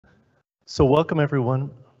So welcome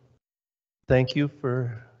everyone. Thank you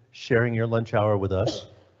for sharing your lunch hour with us.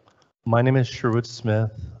 My name is Sherwood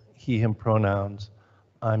Smith, he, him pronouns.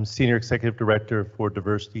 I'm Senior Executive Director for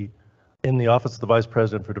Diversity in the Office of the Vice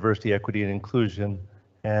President for Diversity, Equity, and Inclusion,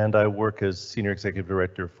 and I work as Senior Executive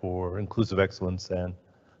Director for Inclusive Excellence and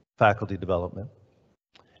Faculty Development.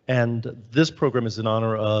 And this program is in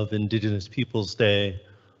honor of Indigenous Peoples Day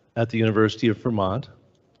at the University of Vermont.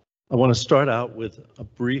 I want to start out with a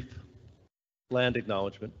brief land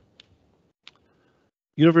acknowledgement.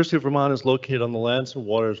 University of Vermont is located on the lands and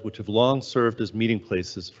waters which have long served as meeting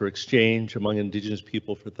places for exchange among Indigenous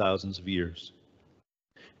people for thousands of years.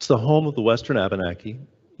 It's the home of the Western Abenaki.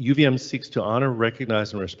 UVM seeks to honor,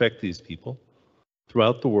 recognize, and respect these people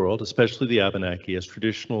throughout the world, especially the Abenaki, as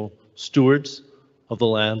traditional stewards of the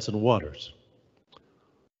lands and waters.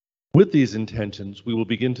 With these intentions, we will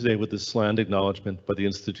begin today with this land acknowledgement by the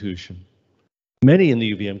institution. Many in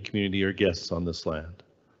the UVM community are guests on this land.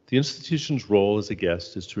 The institution's role as a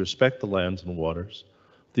guest is to respect the lands and waters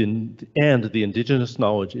and the Indigenous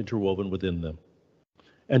knowledge interwoven within them,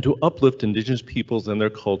 and to uplift Indigenous peoples and their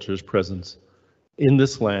cultures' presence in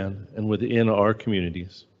this land and within our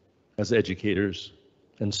communities as educators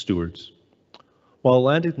and stewards. While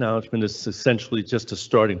land acknowledgement is essentially just a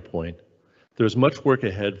starting point, there is much work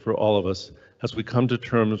ahead for all of us as we come to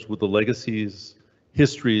terms with the legacies,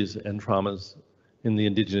 histories, and traumas in the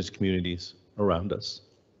Indigenous communities around us.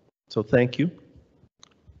 So thank you.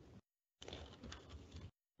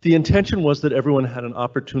 The intention was that everyone had an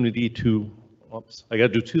opportunity to, oops, I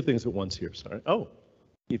got to do two things at once here, sorry. Oh,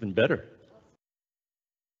 even better.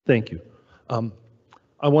 Thank you.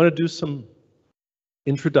 I want to do some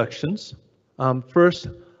introductions. First,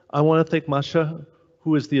 I want to thank Masha,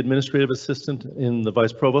 who is the administrative assistant in the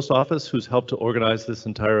Vice Provost's office, who's helped to organize this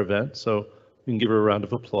entire event. So we can give her a round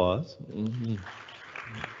of applause.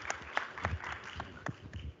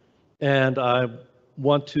 And I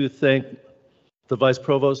want to thank the Vice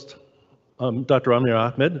Provost, Dr. Amir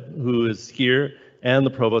Ahmed, who is here, and the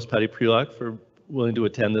Provost, Patty Prelak, for willing to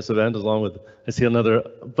attend this event, along with, I see a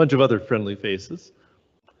bunch of other friendly faces.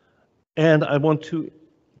 And I want to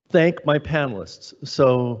thank my panelists.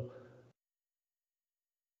 So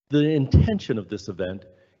the intention of this event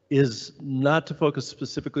is not to focus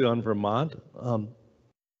specifically on Vermont.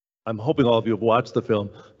 I'm hoping all of you have watched the film,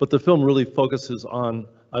 but the film really focuses on,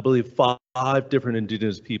 I believe, five different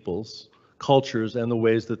Indigenous peoples, cultures, and the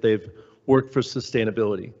ways that they've worked for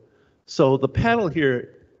sustainability. So the panel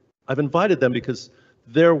here, I've invited them because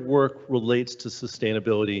their work relates to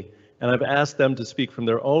sustainability, and I've asked them to speak from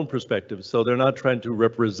their own perspective. So they're not trying to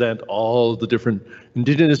represent all the different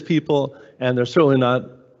Indigenous people, and they're certainly not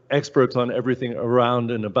experts on everything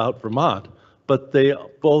around and about Vermont, but they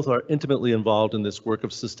both are intimately involved in this work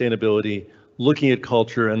of sustainability, looking at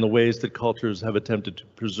culture and the ways that cultures have attempted to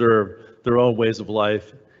preserve their own ways of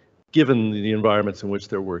life, given the environments in which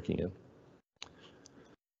they're working in.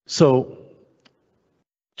 So,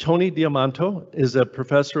 Tony Diamanto is a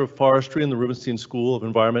professor of forestry in the Rubenstein School of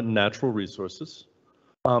Environment and Natural Resources.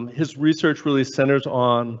 His research really centers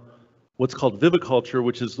on what's called viviculture,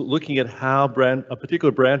 which is looking at how a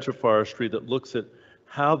particular branch of forestry that looks at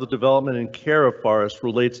how the development and care of forests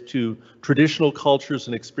relates to traditional cultures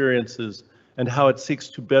and experiences, and how it seeks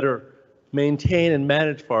to better maintain and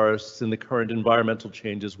manage forests in the current environmental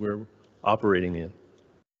changes we're operating in.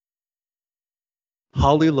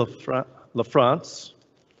 Holly LaFrance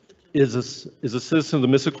is a citizen of the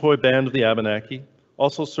Missisquoi Band of the Abenaki,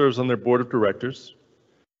 also serves on their board of directors.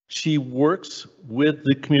 She works with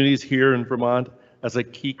the communities here in Vermont as a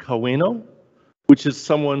Kikaweno, which is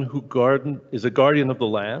someone who is a guardian of the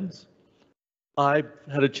lands. I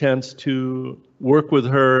had a chance to work with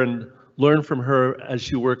her and learn from her as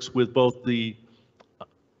she works with both the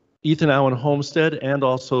Ethan Allen Homestead and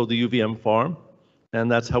also the UVM farm,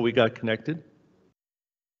 and that's how we got connected.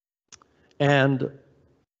 And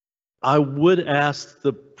I would ask,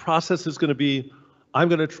 the process is going to be, I'm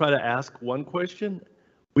going to try to ask one question.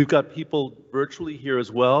 We've got people virtually here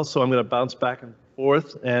as well, so I'm going to bounce back and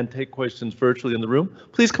forth and take questions virtually in the room.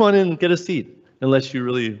 Please come on in and get a seat, unless you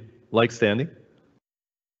really like standing.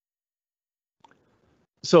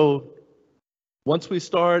 So once we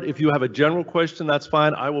start, if you have a general question, that's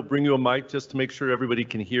fine. I will bring you a mic just to make sure everybody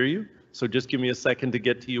can hear you. So just give me a second to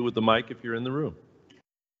get to you with the mic if you're in the room.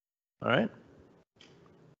 All right?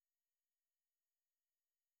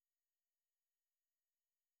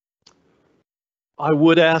 I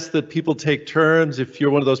would ask that people take turns. If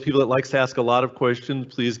you're one of those people that likes to ask a lot of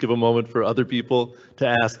questions, please give a moment for other people to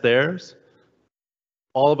ask theirs.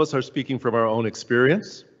 All of us are speaking from our own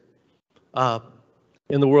experience.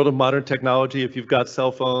 In the world of modern technology, if you've got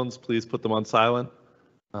cell phones, please put them on silent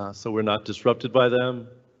so we're not disrupted by them.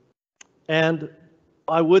 And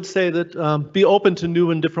I would say that be open to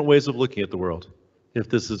new and different ways of looking at the world if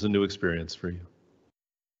this is a new experience for you.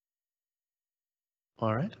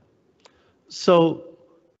 All right. So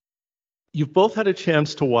you've both had a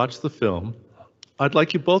chance to watch the film. I'd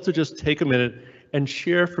like you both to just take a minute and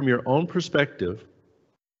share from your own perspective,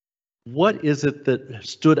 what is it that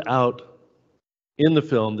stood out in the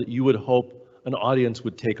film that you would hope an audience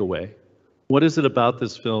would take away? What is it about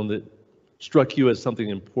this film that struck you as something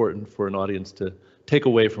important for an audience to take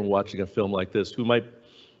away from watching a film like this?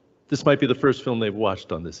 This might be the first film they've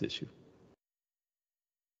watched on this issue.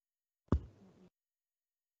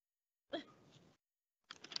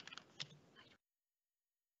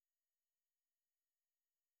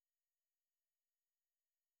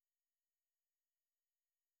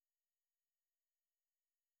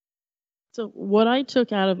 So what I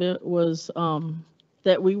took out of it was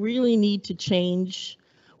that we really need to change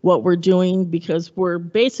what we're doing because we're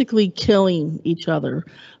basically killing each other.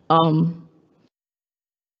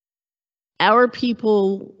 Our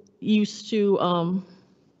people used to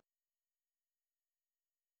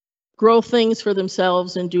grow things for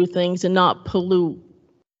themselves and do things and not pollute,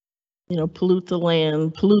 pollute the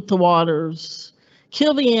land, pollute the waters,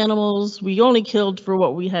 kill the animals. We only killed for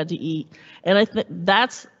what we had to eat. And I think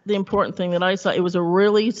that's the important thing that I saw. It was a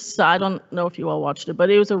really sad, I don't know if you all watched it, but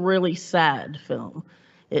it was a really sad film.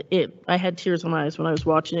 I had tears in my eyes when I was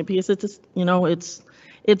watching it because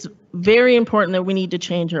it's very important that we need to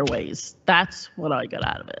change our ways. That's what I got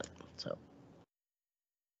out of it. So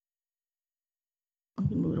I'm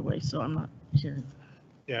gonna move it away so I'm not hearing.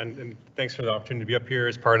 Yeah, and thanks for the opportunity to be up here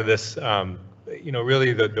as part of this.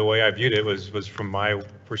 Really the way I viewed it was from my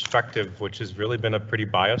perspective, which has really been a pretty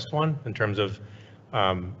biased one in terms of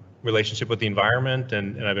relationship with the environment,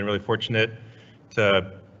 and I've been really fortunate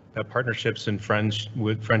to have partnerships and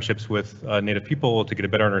friendships with Native people to get a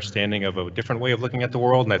better understanding of a different way of looking at the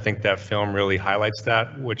world, and I think that film really highlights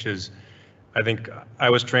that, which is, I think I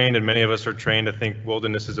was trained, and many of us are trained to think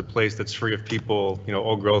wilderness is a place that's free of people,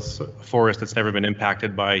 old growth forest that's never been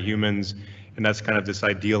impacted by humans, and that's kind of this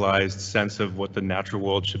idealized sense of what the natural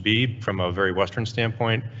world should be from a very Western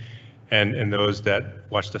standpoint. And those that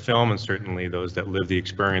watch the film, and certainly those that live the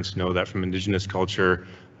experience, know that from Indigenous culture,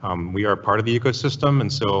 we are part of the ecosystem,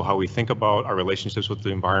 and so how we think about our relationships with the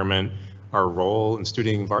environment, our role in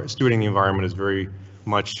stewarding the environment is very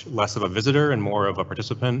much less of a visitor and more of a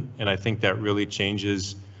participant, and I think that really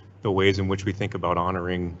changes the ways in which we think about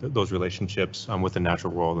honoring those relationships with the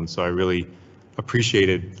natural world. And so I really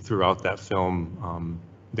appreciated throughout that film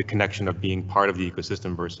the connection of being part of the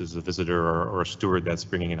ecosystem versus a visitor or a steward that's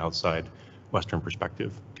bringing an outside Western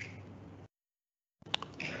perspective.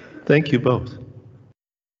 Thank you both.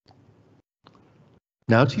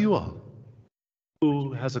 Now to you all.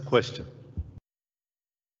 Who has a question?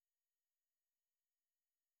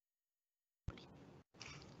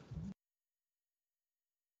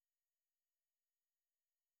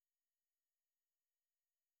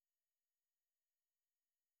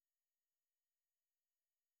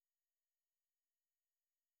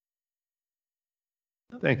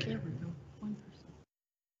 Thank you.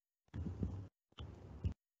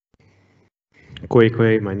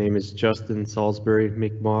 Kwekwe, my name is Justin Salisbury,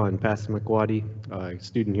 Mi'kmaq and Passamaquoddy,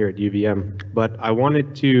 student here at UVM. But I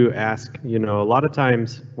wanted to ask, a lot of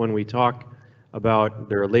times when we talk about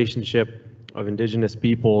the relationship of Indigenous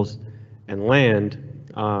peoples and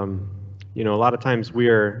land, a lot of times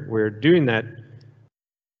we're doing that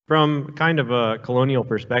from kind of a colonial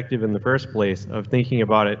perspective in the first place of thinking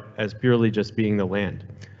about it as purely just being the land.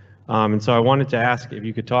 And so I wanted to ask if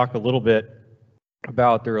you could talk a little bit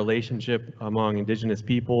about the relationship among Indigenous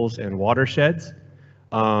peoples and watersheds,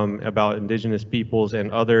 about Indigenous peoples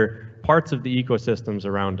and other parts of the ecosystems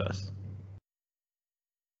around us.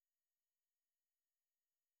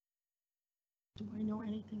 Do I know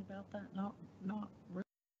anything about that? Not really.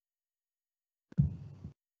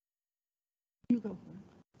 You go.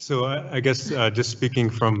 So I guess just speaking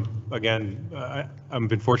from, again, I've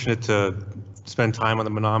been fortunate to spend time on the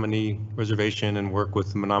Menominee Reservation and work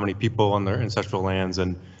with the Menominee people on their ancestral lands.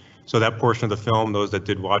 And so that portion of the film, those that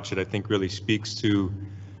did watch it, I think really speaks to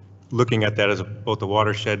looking at that as both a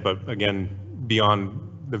watershed, but again, beyond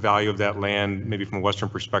the value of that land, maybe from a Western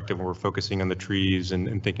perspective, where we're focusing on the trees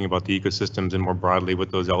and thinking about the ecosystems and more broadly what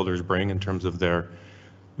those elders bring in terms of their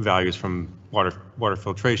values from water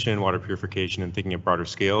filtration, water purification, and thinking at broader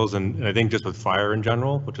scales. And I think just with fire in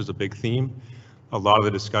general, which is a big theme, a lot of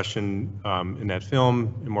the discussion in that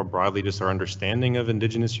film, and more broadly, just our understanding of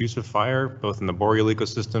indigenous use of fire, both in the boreal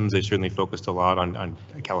ecosystems. They certainly focused a lot on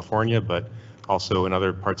California, but also in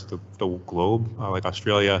other parts of the globe, like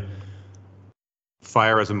Australia.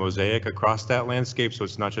 Fire as a mosaic across that landscape, so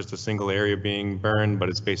it's not just a single area being burned, but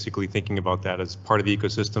it's basically thinking about that as part of the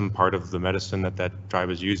ecosystem, part of the medicine that that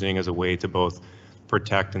tribe is using as a way to both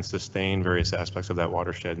protect and sustain various aspects of that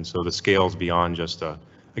watershed. And so the scale's beyond just a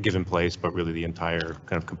given place, but really the entire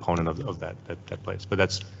kind of component of that place. But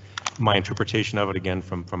that's my interpretation of it, again,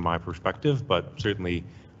 from my perspective, but certainly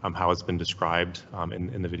how it's been described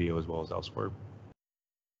in the video as well as elsewhere.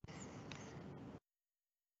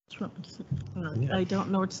 I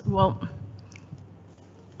don't know. It's well,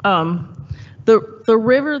 the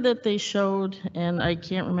river that they showed, and I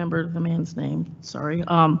can't remember the man's name. Sorry.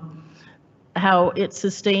 How it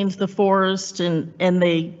sustains the forest, and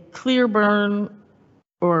they clear burn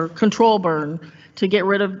or control burn to get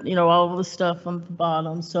rid of all of the stuff on the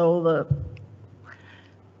bottom. So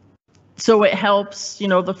it helps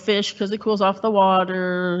the fish because it cools off the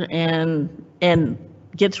water and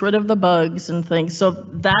gets rid of the bugs and things. So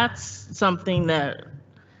that's something that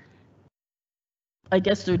I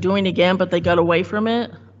guess they're doing again, but they got away from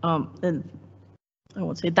it. And I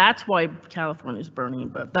won't say that's why California is burning,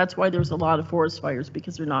 but that's why there's a lot of forest fires,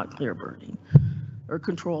 because they're not clear burning or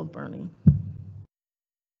controlled burning.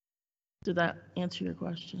 Did that answer your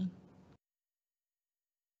question?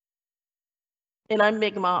 And I'm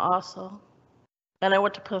Mi'kmaq also. And I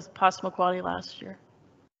went to Passamaquoddy last year.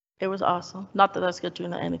 It was awesome. Not that that's good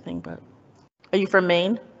doing anything, but are you from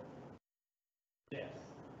Maine? Yes.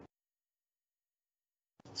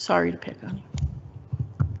 Sorry to pick on you.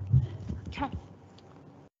 Okay.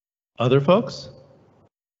 Other folks?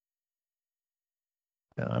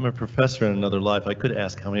 Yeah, I'm a professor in another life. I could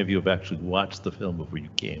ask how many of you have actually watched the film before you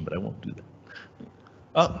came, but I won't do that.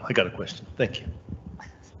 Oh, I got a question. Thank you.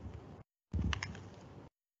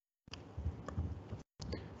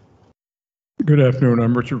 Good afternoon.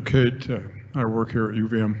 I'm Richard Cate. I work here at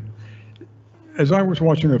UVM. As I was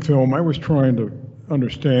watching the film, I was trying to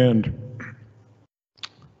understand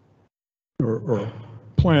or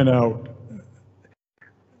plan out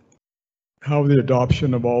how the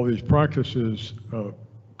adoption of all these practices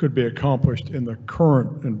could be accomplished in the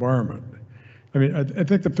current environment. I mean, I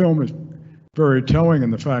think the film is very telling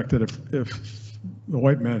in the fact that if the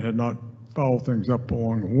white man had not fouled things up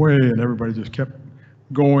along the way and everybody just kept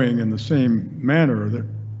going in the same manner, that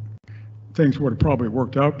things would have probably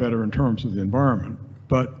worked out better in terms of the environment.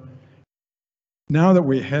 But now that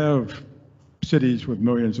we have cities with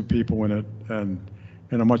millions of people in it and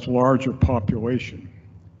a much larger population,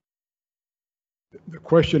 the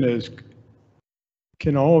question is,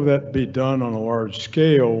 can all of that be done on a large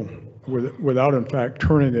scale without in fact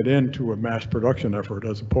turning it into a mass production effort,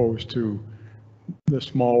 as opposed to the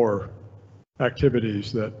smaller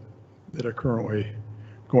activities that are currently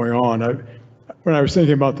going on? When I was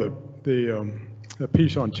thinking about the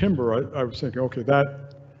piece on timber, I was thinking, okay,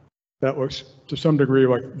 that looks to some degree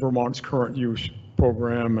like Vermont's current use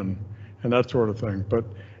program and that sort of thing. But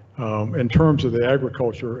in terms of the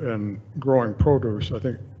agriculture and growing produce, I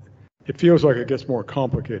think it feels like it gets more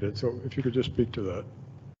complicated. So if you could just speak to that.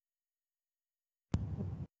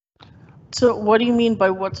 So what do you mean by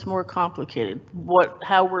what's more complicated?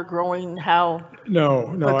 How we're growing, how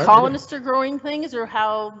No, the colonists are growing things, or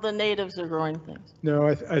how the natives are growing things? No,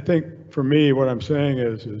 I think for me, what I'm saying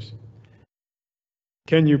is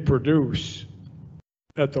can you produce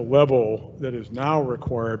at the level that is now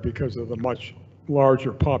required because of the much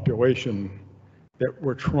larger population that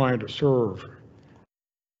we're trying to serve?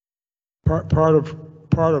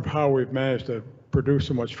 Part of how we've managed to produce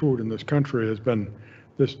so much food in this country has been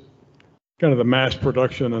this kind of the mass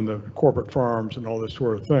production and the corporate farms and all this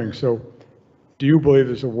sort of thing. So do you believe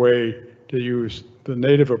there's a way to use the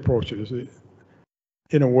native approaches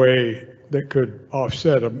in a way that could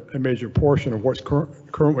offset a major portion of what's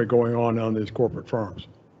currently going on these corporate farms?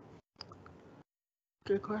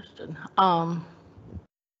 Good question.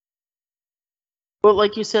 Well,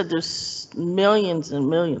 like you said, there's millions and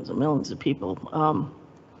millions and millions of people.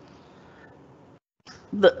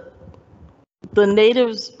 The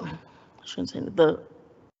natives, I shouldn't say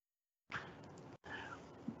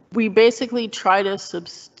we basically try to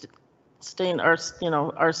sustain our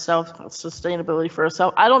self-sustainability for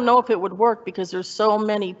ourselves. I don't know if it would work because there's so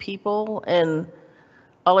many people, and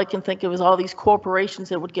all I can think of is all these corporations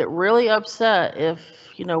that would get really upset if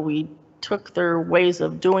we took their ways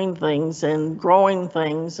of doing things and growing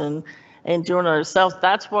things and doing it ourselves.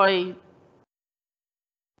 That's why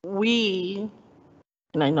we,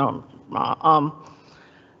 and I know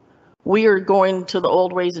we are going to the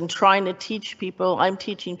old ways and trying to teach people. I'm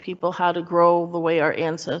teaching people how to grow the way our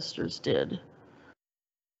ancestors did.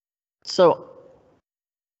 So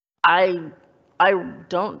I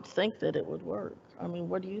don't think that it would work. I mean,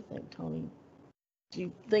 what do you think, Tony? Do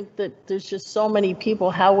you think that there's just so many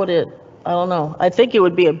people? How would it? I don't know. I think it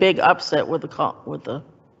would be a big upset with the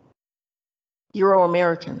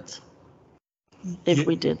Euro-Americans if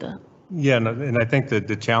we did that. Yeah, and I think that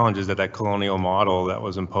the challenge is that that colonial model that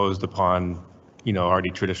was imposed upon, already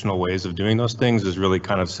traditional ways of doing those things is really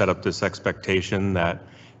kind of set up this expectation that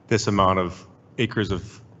this amount of acres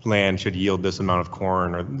of land should yield this amount of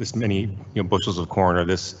corn, or this many bushels of corn, or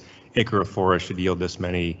this acre of forest should yield this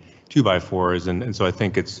many 2x4s. And so I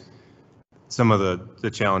think it's some of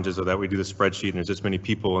the challenges of that we do the spreadsheet and there's this many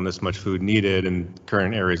people and this much food needed in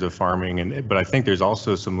current areas of farming. But I think there's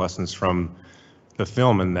also some lessons from the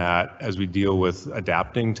film in that as we deal with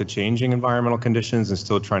adapting to changing environmental conditions and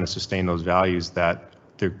still trying to sustain those values, that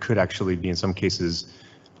there could actually be in some cases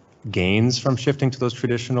gains from shifting to those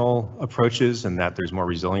traditional approaches, and that there's more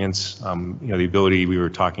resilience. The ability we were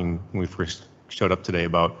talking when we first showed up today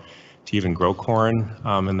about to even grow corn,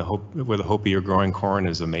 and where the Hopi are growing corn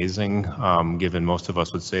is amazing, given most of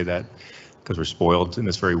us would say that because we're spoiled in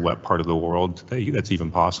this very wet part of the world, that's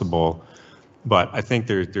even possible. But I think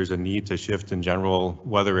there's a need to shift in general,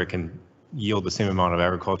 whether it can yield the same amount of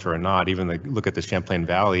agriculture or not. Even look at the Champlain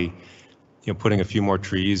Valley, putting a few more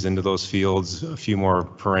trees into those fields, a few more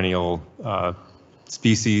perennial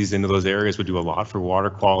species into those areas would do a lot for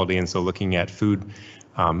water quality. And so looking at food,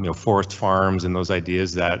 forest farms and those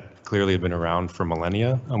ideas that clearly have been around for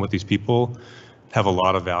millennia with these people have a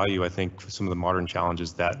lot of value, I think, for some of the modern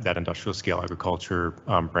challenges that industrial scale agriculture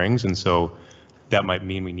brings. And so that might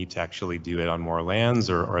mean we need to actually do it on more lands,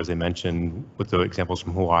 or as I mentioned, with the examples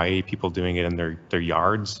from Hawaii, people doing it in their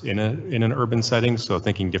yards in an urban setting. So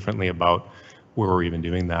thinking differently about where we're even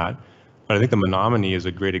doing that. But I think the Menominee is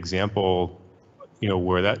a great example,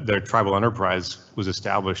 where their tribal enterprise was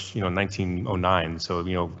established, in 1909.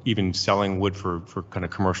 So, even selling wood for kind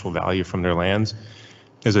of commercial value from their lands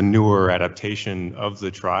is a newer adaptation of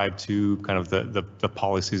the tribe to kind of the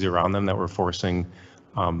policies around them that were forcing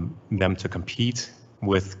them to compete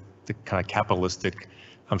with the kind of capitalistic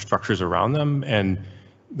structures around them. And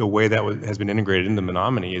the way that has been integrated into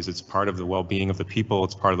Menominee is it's part of the well-being of the people.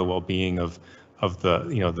 It's part of the well-being of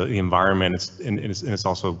the environment. It's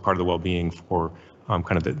also part of the well-being for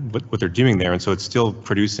kind of what they're doing there. And so it's still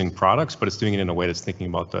producing products, but it's doing it in a way that's thinking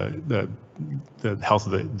about the health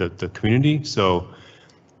of the community. So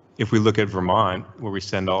if we look at Vermont, where we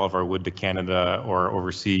send all of our wood to Canada or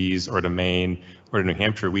overseas or to Maine or to New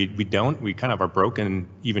Hampshire, we kind of are broken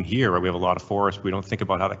even here, where we have a lot of forest. We don't think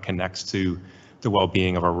about how that connects to the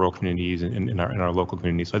well-being of our rural communities and in our local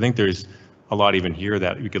communities. So I think there's a lot even here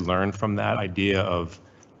that we could learn from that idea of,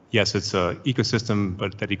 yes, it's an ecosystem,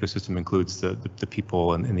 but that ecosystem includes the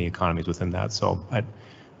people and the economies within that. So I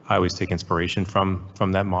always take inspiration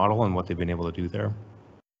from that model and what they've been able to do there.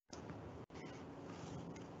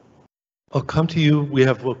 I'll come to you. We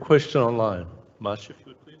have a question online. Masha, if you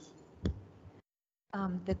would please.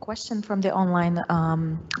 The question from the online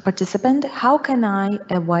participant: how can I,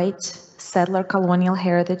 a white settler colonial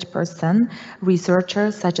heritage person, researcher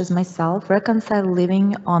such as myself, reconcile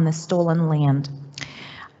living on a stolen land?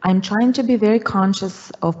 I'm trying to be very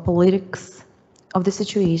conscious of politics of the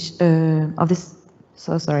situation of this.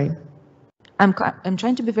 So sorry. I'm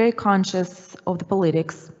trying to be very conscious of the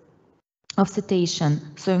politics of citation,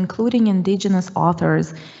 so including Indigenous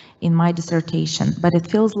authors in my dissertation, but it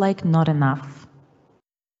feels like not enough.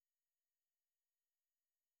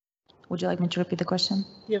 Would you like me to repeat the question?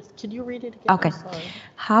 Yes, could you read it again? Okay.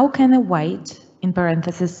 How can a white, in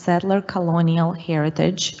parentheses, settler colonial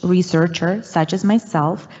heritage researcher such as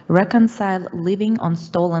myself reconcile living on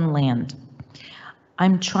stolen land?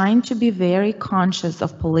 I'm trying to be very conscious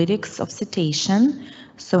of politics of citation,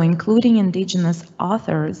 so including Indigenous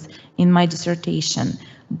authors in my dissertation,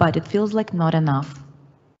 but it feels like not enough.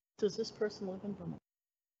 Does this person live in Vermont?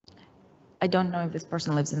 I don't know if this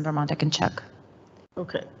person lives in Vermont. I can check.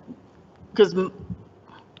 Okay. Because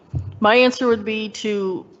my answer would be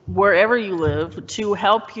to wherever you live, to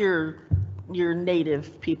help your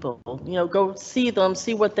native people, go see them,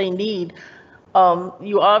 see what they need.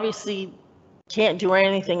 You obviously can't do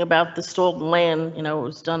anything about the stolen land. It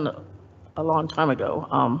was done a long time ago.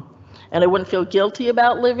 And I wouldn't feel guilty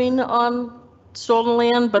about living on stolen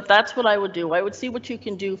land, but that's what I would do. I would see what you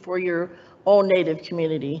can do for your own native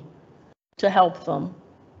community to help them.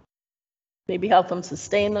 Maybe help them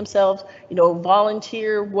sustain themselves,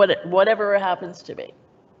 volunteer, whatever it happens to be.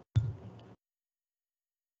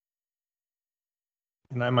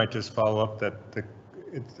 And I might just follow up that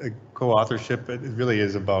it's a co-authorship. It really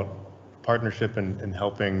is about partnership and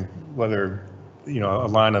helping, whether, a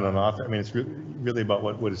line on an author. I mean, it's really about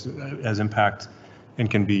what has impact and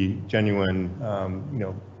can be genuine,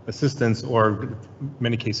 assistance, or in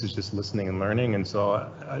many cases just listening and learning. And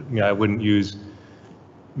so I wouldn't use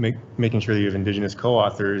making sure that you have Indigenous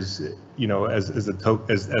co-authors,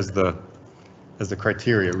 as the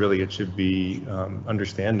criteria. Really, it should be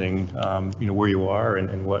understanding, where you are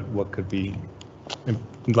and what could be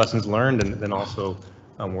lessons learned, and then also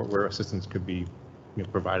where assistance could be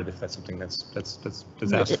provided if that's something that's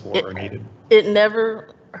asked for or needed. It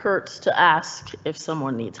never hurts to ask if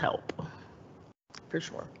someone needs help, for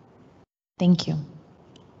sure. Thank you.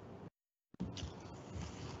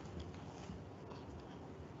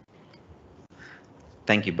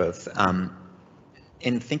 Thank you both.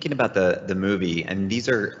 In thinking about the movie, and these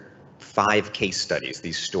are 5 case studies,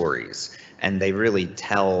 these stories, and they really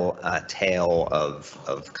tell a tale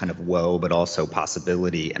of kind of woe, but also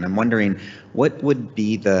possibility. And I'm wondering, what would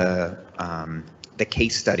be the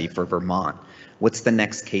case study for Vermont? What's the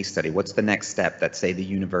next case study? What's the next step that, say, the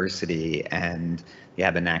university and the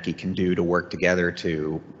Abenaki can do to work together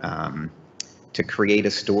to create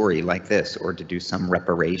a story like this, or to do some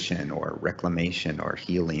reparation or reclamation or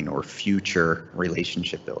healing or future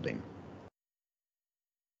relationship building?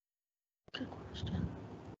 Good question.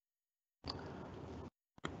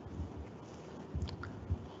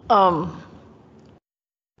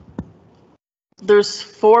 There's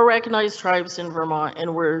 4 recognized tribes in Vermont,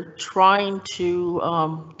 and we're trying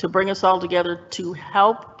to bring us all together to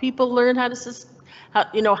help people learn how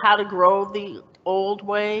to grow the old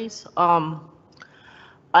ways.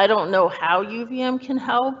 I don't know how UVM can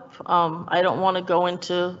help. I don't want to go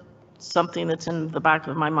into something that's in the back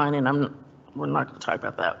of my mind, and we're not going to talk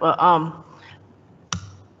about that. But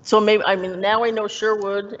so maybe, now I know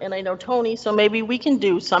Sherwood and I know Tony, so maybe we can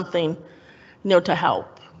do something, to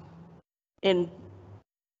help and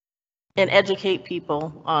educate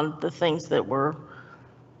people on the things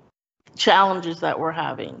challenges that we're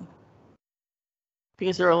having,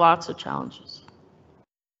 because there are lots of challenges.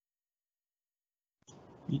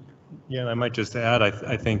 Yeah, and I might just add,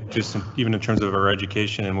 I think just even in terms of our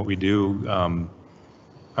education and what we do,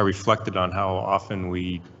 I reflected on how often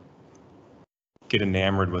we get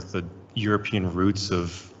enamored with the European roots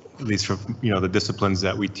of, at least from, the disciplines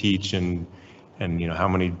that we teach, and how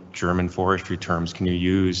many German forestry terms can you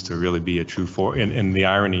use to really be a true and the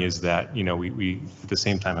irony is that, we at the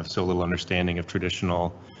same time have so little understanding of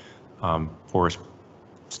traditional forest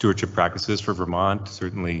stewardship practices for Vermont.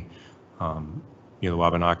 Certainly, the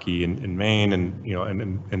Abenaki in Maine, and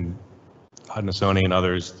and Haudenosaunee and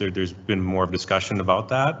others. There's been more of discussion about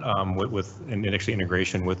that and actually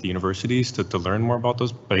integration with the universities to learn more about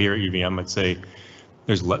those. But here at UVM, I'd say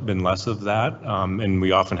there's been less of that, and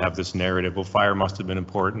we often have this narrative. Well, fire must have been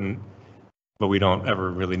important, but we don't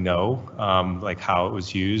ever really know like how it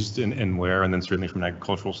was used and where. And then certainly from an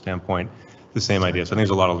agricultural standpoint, the same idea. So I think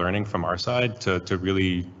there's a lot of learning from our side to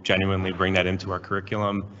really genuinely bring that into our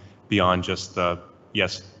curriculum beyond just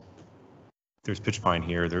yes, there's pitch pine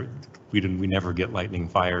here. We never get lightning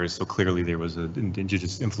fires, so clearly there was an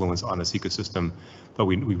indigenous influence on this ecosystem, but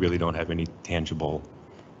we really don't have any tangible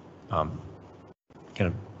kind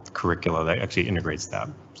of curricula that actually integrates that.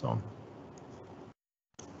 So,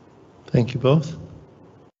 thank you both.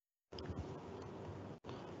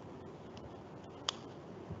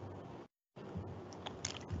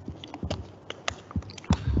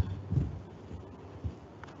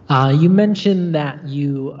 You mentioned that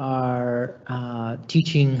you are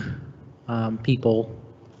teaching people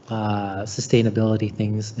sustainability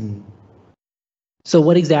things, and so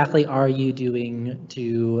what exactly are you doing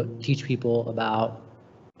to teach people about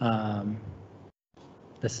the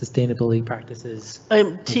sustainability practices?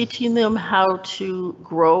 I'm teaching them how to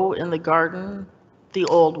grow in the garden the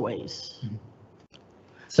old ways.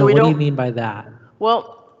 So what do you mean by that?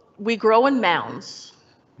 Well, we grow in mounds.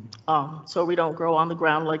 So we don't grow on the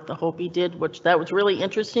ground like the Hopi did, which that was really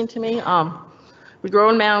interesting to me. We grow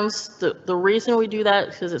in mounds. The reason we do that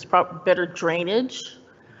is because it's better drainage,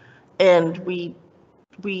 and we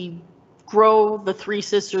grow the 3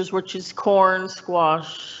 sisters, which is corn,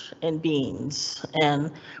 squash, and beans.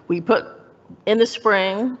 And we put in the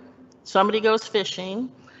spring, somebody goes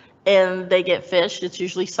fishing, and they get fish. It's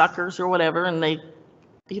usually suckers or whatever, and they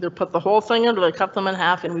either put the whole thing in or they cut them in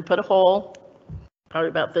half, and we put a hole. Probably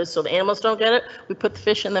about this, so the animals don't get it. We put the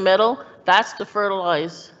fish in the middle. That's to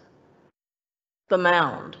fertilize the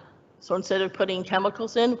mound. So instead of putting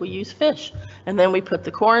chemicals in, we use fish. And then we put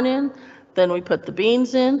the corn in. then we put the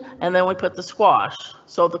beans in, and then we put the squash.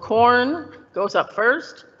 So the corn goes up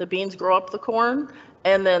first, the beans grow up the corn,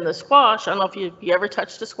 and then the squash, I don't know if you ever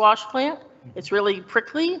touched a squash plant, it's really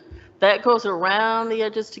prickly. That goes around the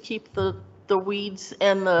edges to keep the weeds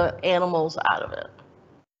and the animals out of it.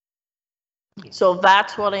 So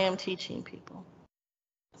that's what I am teaching people.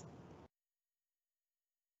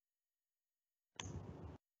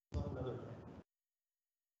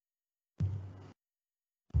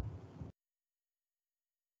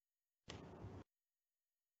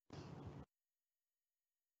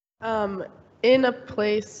 In a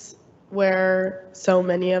place where so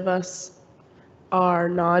many of us are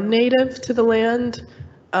non-native to the land,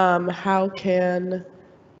 how can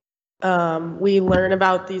we learn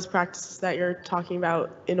about these practices that you're talking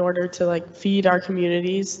about in order to like feed our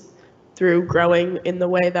communities through growing in the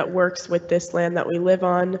way that works with this land that we live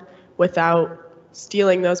on without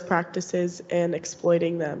stealing those practices and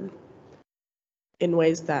exploiting them in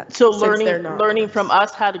ways that So since they're not learning ours. from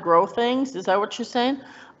us how to grow things, is that what you're saying?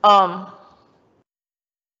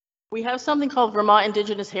 We have something called Vermont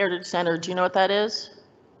Indigenous Heritage Center. Do you know what that is?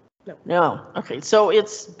 No. No. Okay. So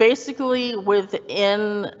it's basically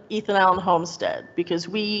within Ethan Allen Homestead, because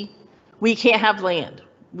we can't have land.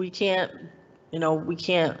 We can't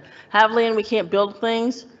have land. We can't build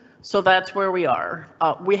things. So that's where we are.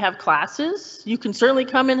 We have classes. You can certainly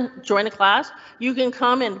come and join a class. You can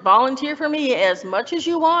come and volunteer for me as much as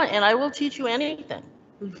you want, and I will teach you anything.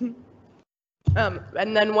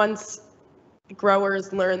 And then once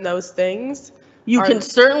growers learn those things, You can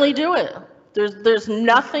certainly do it. There's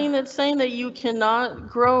nothing that's saying that you cannot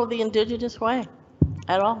grow the indigenous way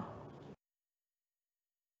at all.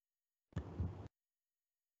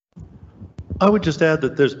 I would just add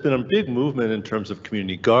that there's been a big movement in terms of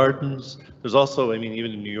community gardens. There's also, I mean,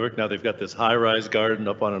 even in New York now, they've got this high-rise garden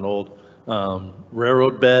up on an old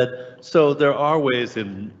railroad bed. So there are ways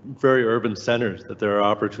in very urban centers that there are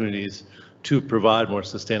opportunities to provide more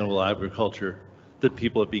sustainable agriculture that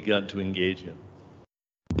people have begun to engage in.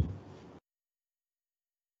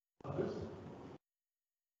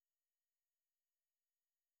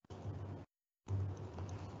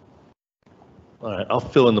 All right, I'll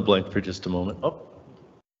fill in the blank for just a moment. Oh.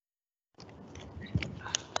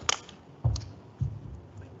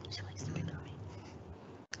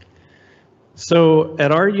 So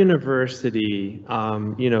at our university,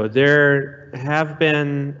 there have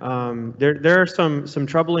been, there are some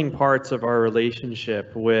troubling parts of our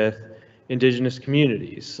relationship with Indigenous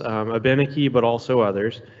communities, Abenaki, but also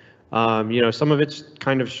others. Some of it's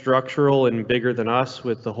kind of structural and bigger than us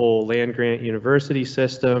with the whole land grant university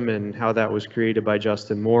system and how that was created by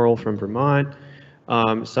Justin Morrill from Vermont.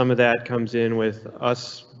 Some of that comes in with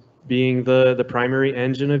us being the primary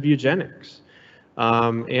engine of eugenics. We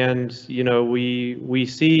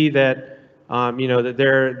see that, that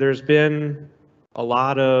there's been a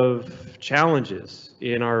lot of challenges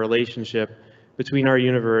in our relationship between our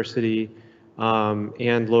university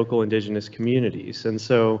and local Indigenous communities. And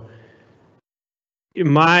so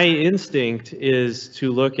my instinct is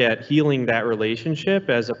to look at healing that relationship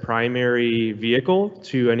as a primary vehicle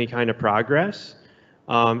to any kind of progress,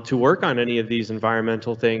 to work on any of these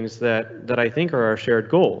environmental things that I think are our shared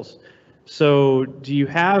goals. So do you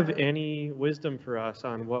have any wisdom for us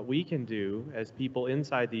on what we can do as people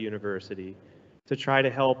inside the university to try to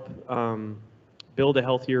help build a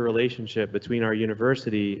healthier relationship between our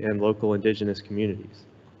university and local Indigenous communities?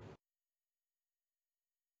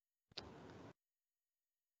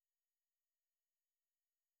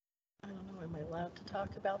 I don't know, am I allowed to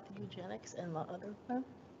talk about the eugenics and the other one?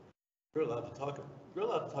 You're allowed to talk. You're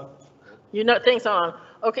allowed to talk. Things on.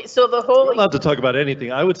 Okay, so the whole. You're allowed to talk about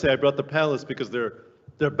anything. I would say I brought the panelists because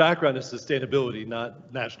their background is sustainability,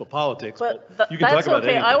 not national politics. But you can that's talk about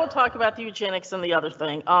okay. anything. I will talk about the eugenics and the other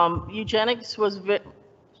thing. Eugenics was,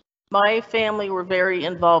 my family were very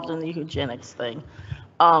involved in the eugenics thing.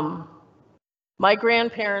 My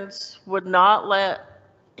grandparents would not let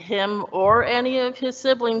him or any of his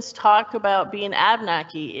siblings talk about being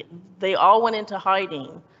Abenaki. They all went into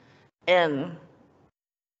hiding. And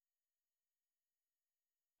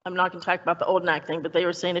I'm not going to talk about the Odenak thing, but they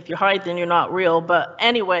were saying if you hide, then you're not real. But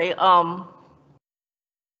anyway,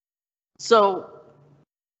 so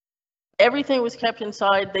everything was kept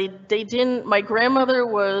inside. They didn't, my grandmother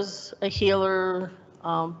was a healer,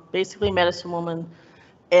 basically medicine woman,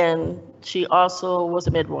 and she also was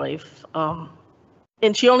a midwife.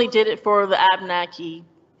 And she only did it for the Abenaki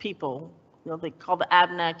people. They call the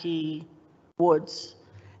Abenaki woods,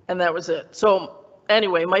 and that was it. So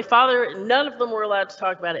anyway, my father, none of them were allowed to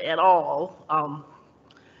talk about it at all.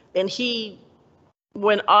 And he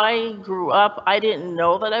when I grew up, I didn't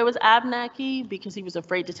know that I was Abenaki because he was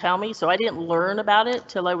afraid to tell me, so I didn't learn about it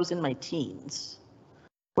till I was in my teens,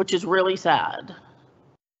 which is really sad.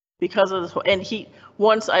 Because of this, and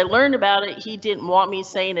once I learned about it, he didn't want me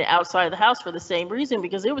saying it outside the house for the same reason,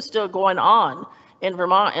 because it was still going on in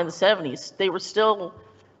Vermont in the 70s. They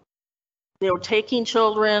were taking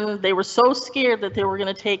children. They were so scared that they were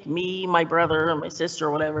going to take me, my brother, or my sister,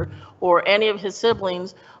 or whatever, or any of his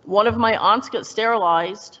siblings. One of my aunts got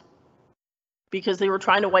sterilized because they were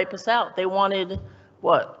trying to wipe us out. They wanted,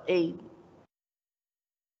 a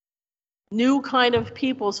new kind of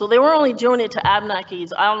people. So they were only doing it to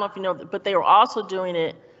Abenakis. I don't know if you know, but they were also doing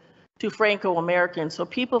it to Franco-Americans. So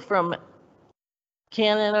people from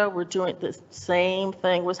Canada were doing the same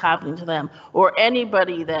thing was happening to them, or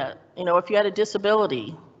anybody that, if you had a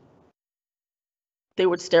disability, they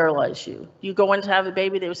would sterilize you. You go in to have a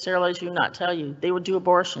baby, they would sterilize you and not tell you. They would do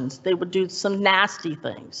abortions. They would do some nasty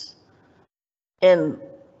things. And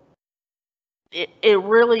it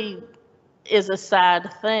really is a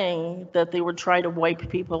sad thing that they would try to wipe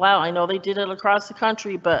people out. I know they did it across the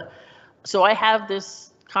country, but so I have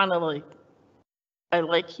this kind of like, I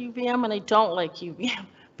like UVM and I don't like UVM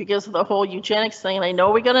because of the whole eugenics thing. And I know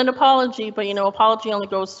we got an apology, but apology only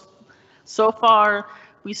goes so far.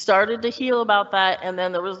 We started to heal about that, and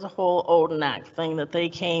then there was the whole Odenak thing that they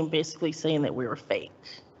came basically saying that we were fake.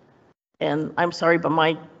 And I'm sorry, but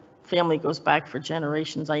my family goes back for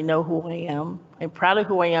generations. I know who I am. I'm proud of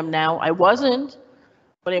who I am now. I wasn't,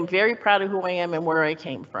 but I'm very proud of who I am and where I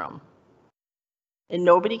came from. And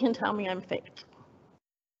nobody can tell me I'm fake.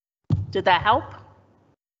 Did that help?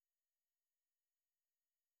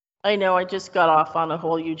 I know I just got off on a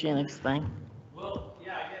whole eugenics thing. Well,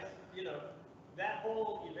 yeah, I guess, that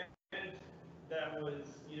whole event that was,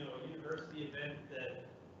 a university event that...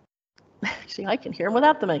 Actually, I can hear him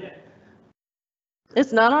without the mic. Yeah.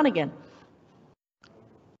 It's not on again.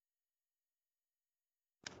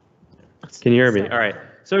 Can you hear me? All right.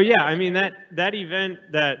 So yeah, I mean that event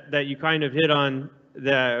that you kind of hit on,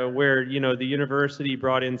 where the university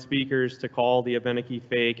brought in speakers to call the Abenaki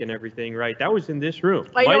fake and everything, right? That was in this room.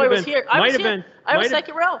 I know, I was here. I was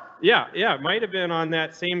second row. Yeah, it might have been on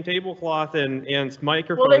that same tablecloth and microphones that you're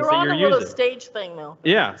using. Well, they were on a little stage thing though.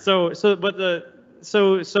 Yeah. So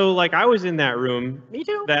like I was in that room. Me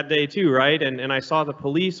too. That day too, right? And I saw the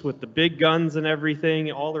police with the big guns and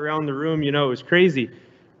everything all around the room. It was crazy.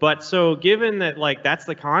 But so given that that's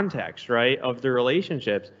the context, right, of the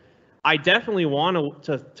relationships, I definitely want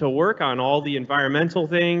to work on all the environmental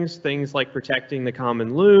things like protecting the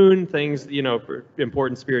common loon, things,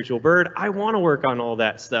 important spiritual bird. I want to work on all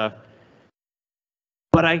that stuff.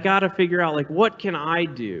 But I got to figure out what can I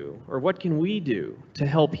do or what can we do to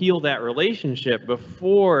help heal that relationship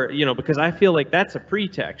before, because I feel like that's a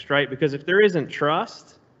pretext, right? Because if there isn't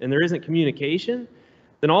trust and there isn't communication,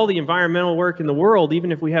 then all the environmental work in the world,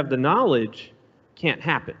 even if we have the knowledge, can't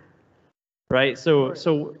happen. Right. So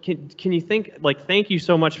can you think, thank you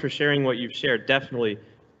so much for sharing what you've shared. Definitely.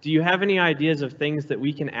 Do you have any ideas of things that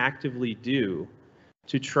we can actively do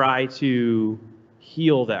to try to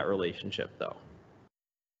heal that relationship though?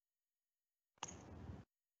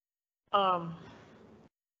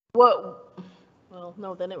 Well,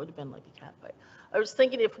 no, then it would have been like a cat fight. I was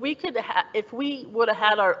thinking if we would have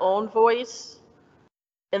had our own voice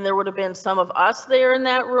and there would have been some of us there in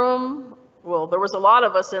that room. Well, there was a lot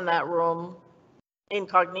of us in that room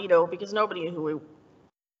incognito because nobody knew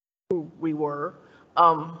who we were.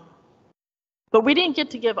 But we didn't get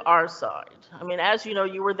to give our side. I mean, as you know,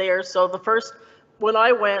 you were there. So when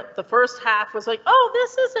I went, the first half was like, oh,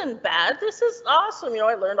 this isn't bad. This is awesome.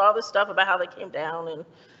 I learned all this stuff about how they came down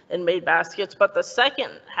and made baskets. But the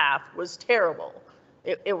second half was terrible.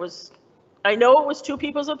 It was, I know it was two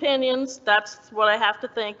people's opinions. That's what I have to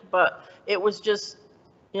think. But it was just,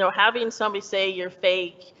 having somebody say you're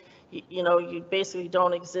fake, you basically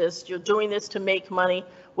don't exist. You're doing this to make money.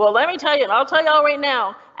 Well, let me tell you, and I'll tell y'all right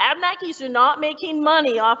now, Abenakis are not making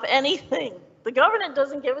money off anything. The government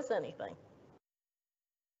doesn't give us anything.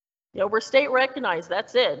 We're state recognized.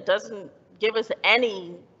 That's it. It doesn't give us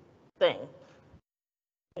anything.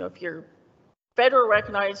 If you're federal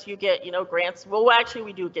recognized, you get, grants. Well, actually,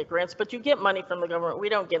 we do get grants, but you get money from the government. We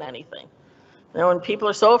don't get anything. And people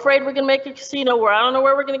are so afraid we're going to make a casino where I don't know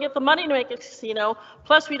where we're going to get the money to make a casino.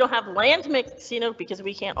 Plus, we don't have land to make a casino because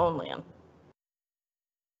we can't own land.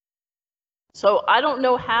 So I don't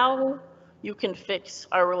know how you can fix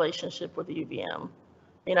our relationship with the UVM.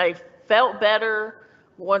 I felt better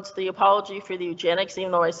once the apology for the eugenics,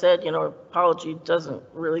 even though I said, apology doesn't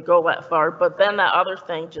really go that far. But then that other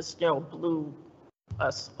thing just, blew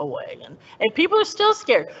us away. And people are still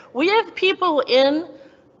scared. We have people in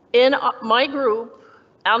my group,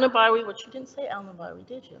 Anubawi, which you didn't say Anubawi,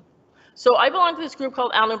 did you? So I belong to this group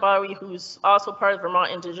called Anubawi, who's also part of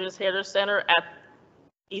Vermont Indigenous Heritage Center at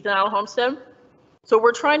Ethan Allen Homestead. So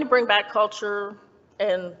we're trying to bring back culture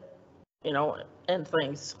and, you know, and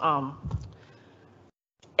things.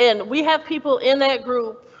 And we have people in that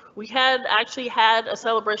group. We actually had a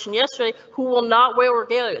celebration yesterday who will not wear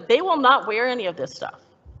regalia. They will not wear any of this stuff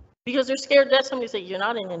because they're scared that somebody say, you're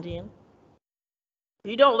not an Indian.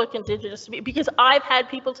 You don't look Indigenous to me. Because I've had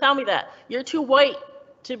people tell me that. You're too white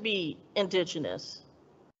to be Indigenous.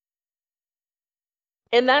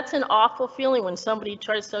 And that's an awful feeling when somebody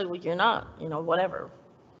tries to tell you, well, you're not, you know, whatever.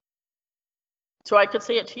 So I could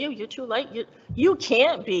say it to you, you're too light. You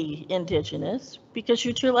can't be Indigenous because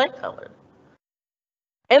you're too light colored.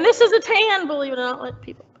 And this is a tan, believe it or not, like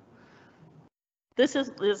people. This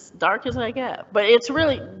is as dark as I get. But it's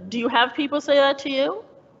really, do you have people say that to you?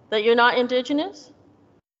 That you're not Indigenous?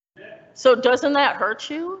 So doesn't that hurt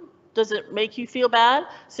you? Does it make you feel bad?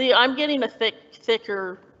 See, I'm getting a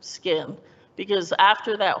thicker skin because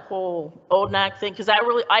after that whole Odenak thing, because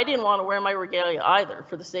I didn't want to wear my regalia either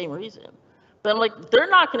for the same reason. But I'm like, they're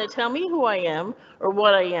not going to tell me who I am or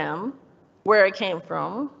what I am, where I came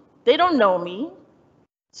from. They don't know me.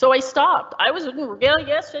 So I stopped. I was in regalia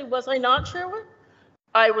yesterday. Was I not, Sherwood?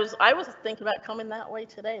 I was thinking about coming that way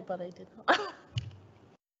today, but I did not.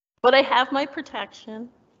 But I have my protection,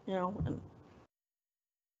 you know. And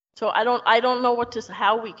so I don't know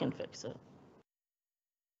how we can fix it.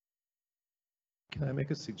 Can I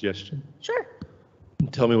make a suggestion? Sure.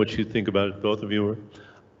 Tell me what you think about it, both of you.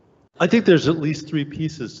 I think there's at least 3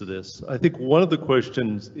 pieces to this. I think one of the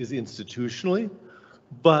questions is institutionally,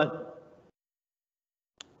 but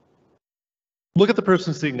look at the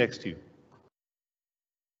person sitting next to you.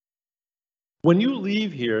 When you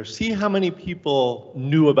leave here, see how many people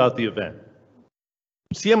knew about the event.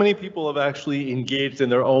 See how many people have actually engaged in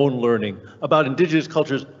their own learning about Indigenous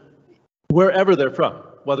cultures wherever they're from,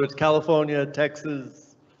 whether it's California,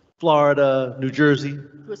 Texas, Florida, New Jersey,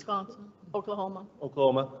 Wisconsin, Oklahoma.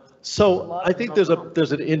 So I think there's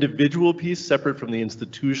an individual piece separate from the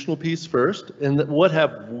institutional piece first, and what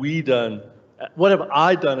have we done? What have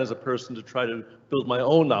I done as a person to try to build my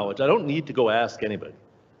own knowledge? I don't need to go ask anybody.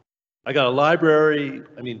 I got a library.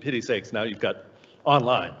 I mean, pity sakes, now you've got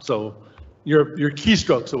online, so you're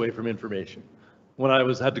keystrokes away from information. When I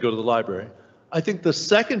had to go to the library, I think the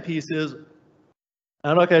second piece is,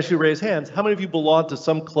 I'm not going to ask you to raise hands. How many of you belong to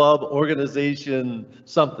some club, organization,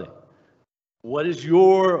 something? What has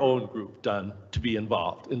your own group done to be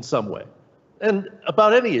involved in some way? And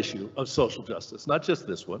about any issue of social justice, not just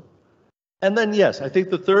this one. And then, yes, I think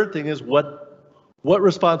the third thing is what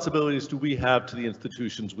responsibilities do we have to the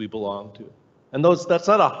institutions we belong to? And that's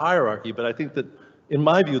not a hierarchy, but I think that, in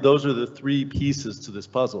my view, those are the 3 pieces to this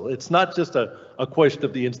puzzle. It's not just a question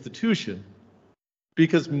of the institution,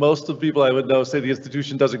 because most of the people I would know say the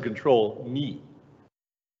institution doesn't control me.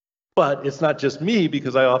 But it's not just me,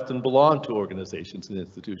 because I often belong to organizations and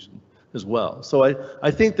institutions as well. So I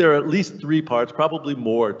think there are at least 3 parts, probably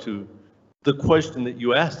more, to the question that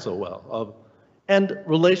you asked so well. And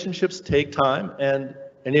relationships take time, and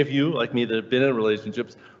any of you, like me, that have been in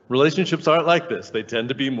relationships aren't like this. They tend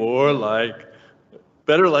to be more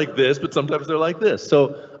better like this, but sometimes they're like this.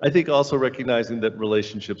 So I think also recognizing that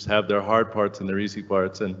relationships have their hard parts and their easy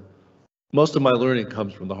parts, and most of my learning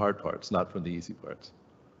comes from the hard parts, not from the easy parts.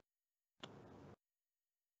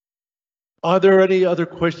 Are there any other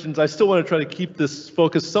questions? I still want to try to keep this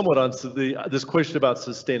focused somewhat on this question about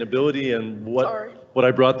sustainability and what I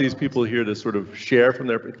brought these people here to sort of share from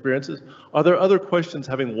their experiences. Are there other questions,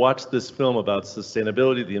 having watched this film, about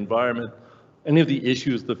sustainability, the environment, any of the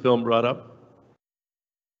issues the film brought up?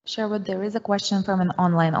 Sherwood, there is a question from an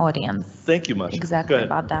online audience. Thank you, Masha. Exactly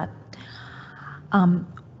about that.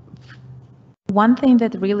 One thing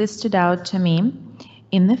that really stood out to me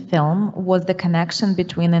in the film was the connection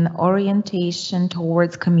between an orientation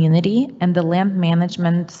towards community and the land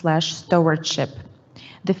management/stewardship.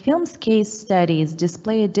 The film's case studies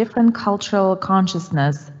display a different cultural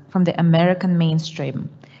consciousness from the American mainstream,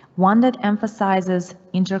 one that emphasizes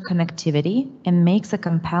interconnectivity and makes a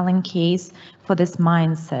compelling case for this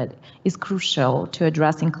mindset is crucial to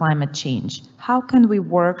addressing climate change. How can we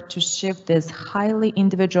work to shift this highly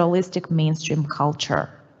individualistic mainstream culture?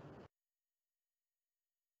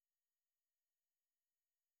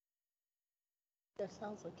 That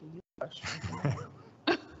sounds like a you question.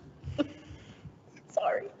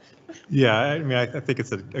 Sorry. Yeah, I mean, I think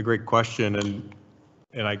it's a great question,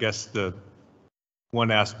 and I guess the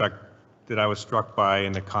one aspect that I was struck by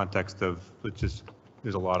in the context of, let's just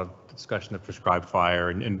there's a lot of discussion of prescribed fire,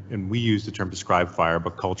 and we use the term prescribed fire,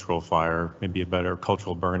 but cultural fire, maybe a better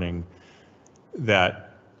cultural burning,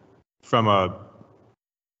 that from a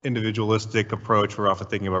individualistic approach, we're often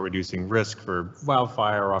thinking about reducing risk for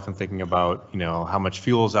wildfire, we're often thinking about, how much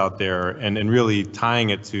fuel's out there, and really tying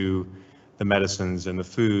it to the medicines and the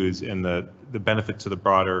foods and the benefit to the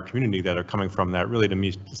broader community that are coming from that. Really, to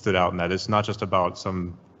me, stood out in that it's not just about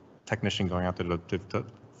some technician going out there to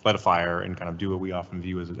fight a fire and kind of do what we often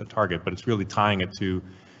view as a target, but it's really tying it to,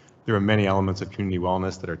 there are many elements of community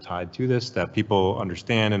wellness that are tied to this that people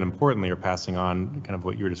understand, and importantly are passing on, kind of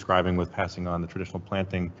what you were describing with passing on the traditional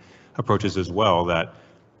planting approaches as well, that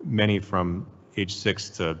many from age 6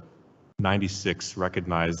 to 96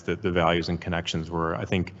 recognize that the values and connections were, I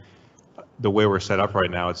think, the way we're set up right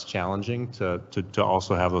now, it's challenging to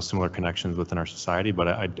also have those similar connections within our society, but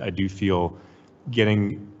I do feel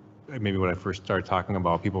getting, maybe when I first started talking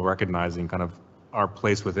about people recognizing kind of our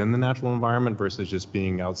place within the natural environment versus just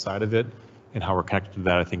being outside of it and how we're connected to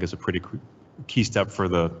that, I think is a pretty key step for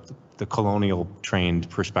the colonial trained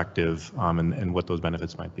perspective, and what those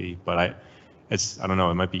benefits might be. But I don't know,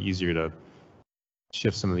 it might be easier to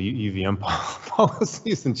shift some of the UVM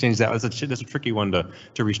policies and change that. That's a tricky one to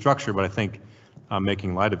restructure, but I think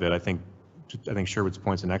making light of it, I think Sherwood's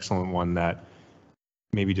point's an excellent one, that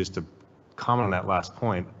maybe just to comment on that last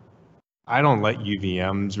point, I don't let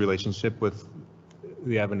UVM's relationship with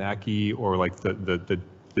the Abenaki or like the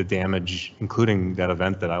damage, including that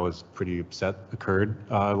event that I was pretty upset occurred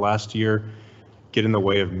last year, get in the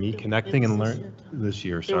way of me connecting and learn this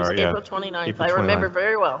year. Sorry, it was April 29th. I remember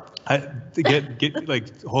very well.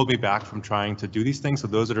 Hold me back from trying to do these things. So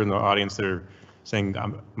those that are in the audience that are saying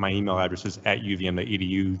my email address is at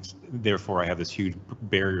uvm.edu, therefore I have this huge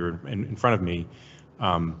barrier in front of me.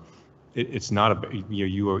 It's not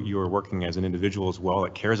you are working as an individual as well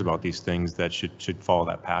that cares about these things, that should follow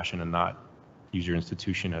that passion and not use your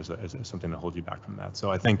institution as something that holds you back from that.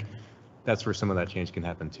 So I think that's where some of that change can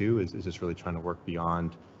happen too, is just really trying to work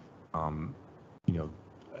beyond,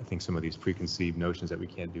 I think some of these preconceived notions that we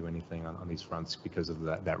can't do anything on these fronts because of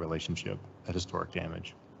that relationship, that historic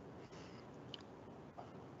damage.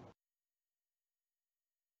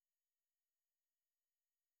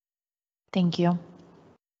 Thank you.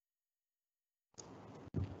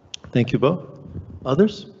 Thank you, Bo.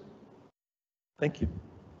 Others? Thank you.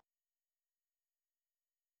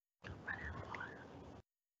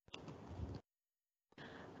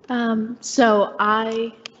 So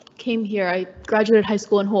I came here, I graduated high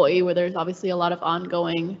school in Hawaii, where there's obviously a lot of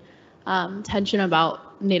ongoing tension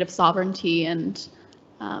about Native sovereignty. And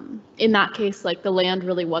in that case, like, the land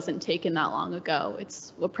really wasn't taken that long ago.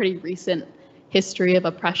 It's a pretty recent history of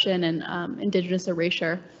oppression and Indigenous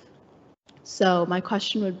erasure. So my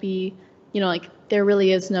question would be, like, there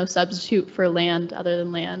really is no substitute for land other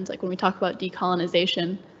than land. Like, when we talk about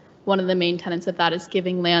decolonization, one of the main tenets of that is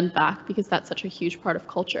giving land back, because that's such a huge part of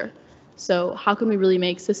culture. So how can we really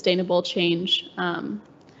make sustainable change and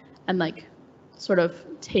like sort of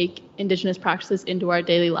take Indigenous practices into our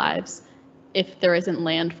daily lives if there isn't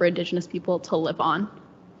land for Indigenous people to live on?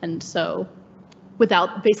 And so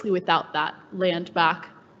without that land back,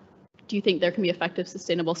 do you think there can be effective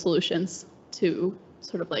sustainable solutions to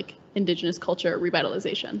sort of like Indigenous culture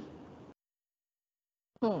revitalization?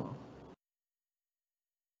 Do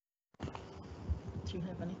you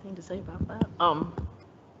have anything to say about that?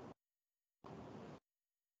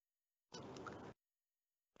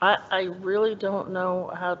 I really don't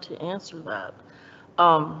know how to answer that.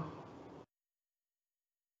 I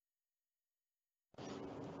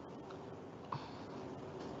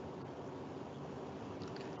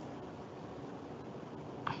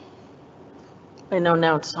know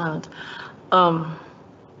now it's silent.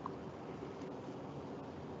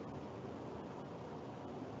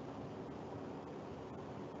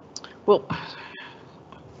 Well,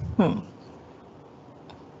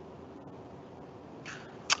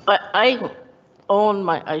 I own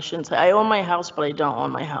I shouldn't say, I own my house, but I don't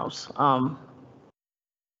own my house.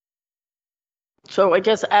 So I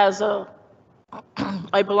guess as I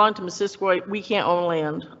belong to Missisquoi, we can't own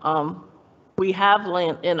land. We have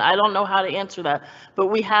land, and I don't know how to answer that, but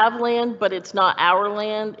we have land, but it's not our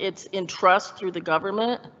land. It's in trust through the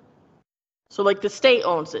government. So like the state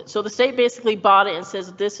owns it. So the state basically bought it and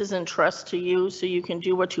says, this is in trust to you, so you can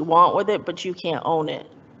do what you want with it, but you can't own it.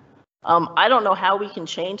 I don't know how we can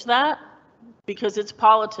change that, because it's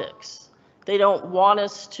politics. They don't want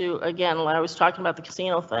us to, again, when I was talking about the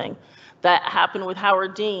casino thing, that happened with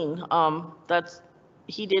Howard Dean.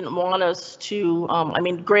 He didn't want us to, I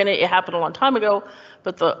mean, granted, it happened a long time ago,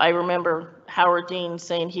 but I remember Howard Dean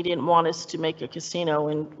saying he didn't want us to make a casino,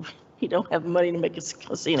 and we don't have money to make a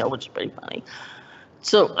casino, which is pretty funny.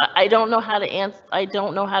 So I don't know how to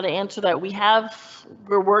answer that.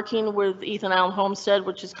 We're working with Ethan Allen Homestead,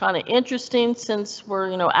 which is kind of interesting since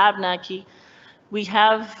we're, Abenaki. We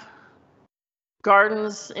have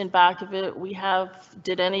gardens in back of it.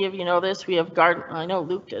 Did any of you know this? We have I know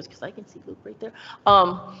Luke does, because I can see Luke right there.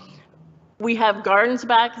 We have gardens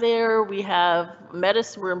back there. We have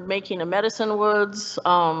we're making a medicine woods.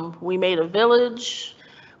 We made a village.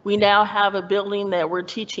 We now have a building that we're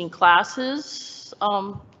teaching classes,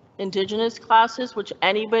 Indigenous classes, which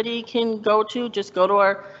anybody can go to. Just go to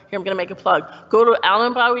here I'm gonna make a plug. Go to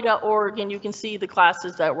allenbowie.org and you can see the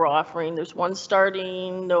classes that we're offering. There's one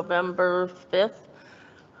starting November 5th.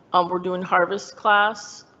 We're doing harvest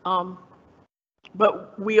class.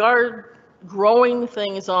 But we are growing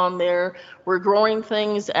things on there. We're growing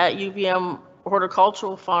things at UVM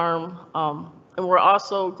Horticultural Farm, and we're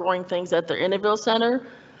also growing things at their Innaville Center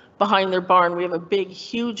behind their barn. We have a big,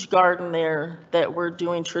 huge garden there that we're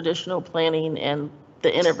doing traditional planting, and the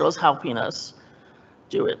Innaville is helping us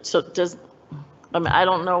do it. So I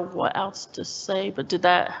don't know what else to say, but did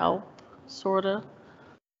that help, sort of?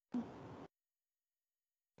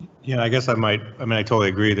 Yeah, I guess I totally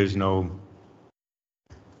agree. There's no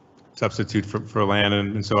substitute for land.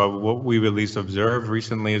 And so what we've at least observed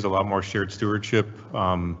recently is a lot more shared stewardship.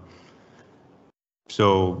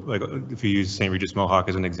 So like if you use St. Regis Mohawk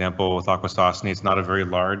as an example with Akwesasne, it's not a very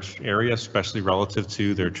large area, especially relative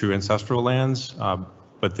to their true ancestral lands,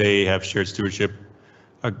 but they have shared stewardship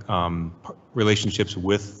relationships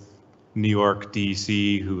with New York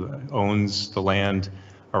DEC, who owns the land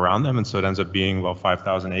around them. And so it ends up being about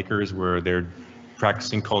 5,000 acres where they're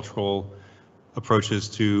practicing cultural approaches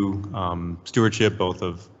to stewardship, both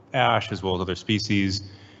of ash as well as other species.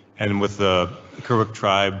 And with the Kerwick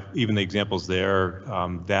tribe, even the examples there,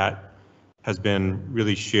 that has been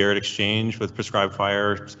really shared exchange with prescribed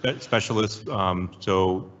fire specialists.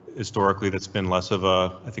 So historically, that's been less of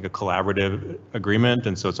I think a collaborative agreement.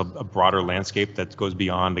 And so it's a broader landscape that goes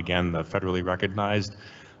beyond, again, the federally recognized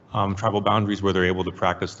tribal boundaries where they're able to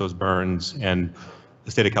practice those burns. And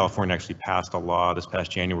the state of California actually passed a law this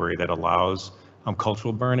past January that allows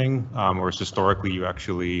cultural burning, whereas historically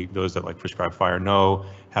those that like prescribed fire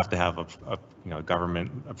have to have a government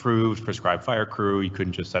approved prescribed fire crew. You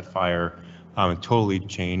couldn't just set fire. It totally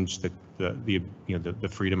changed the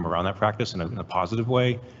freedom around that practice in a positive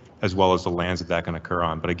way, as well as the lands that can occur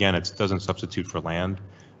on. But again, it doesn't substitute for land,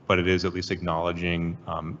 but it is at least acknowledging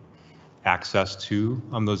access to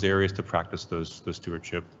those areas to practice those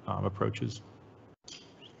stewardship approaches.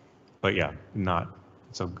 But yeah,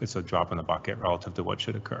 it's a drop in the bucket relative to what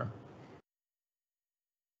should occur.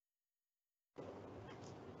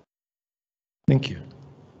 Thank you.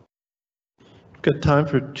 We've got time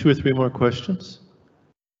for 2 or 3 more questions.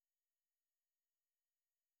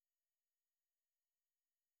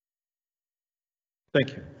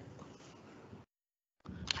 Thank you.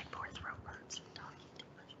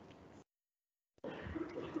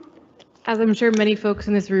 As I'm sure many folks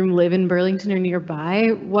in this room live in Burlington or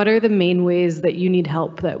nearby, what are the main ways that you need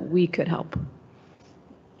help that we could help?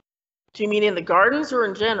 Do you mean in the gardens or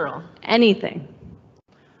in general? Anything.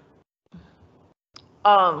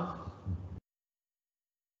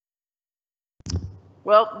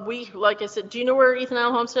 Well, like I said, do you know where Ethan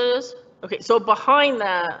Allen Homestead is? Okay, so behind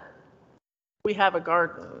that, we have a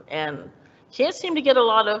garden, and can't seem to get a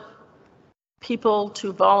lot of people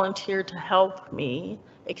to volunteer to help me,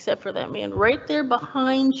 except for that man right there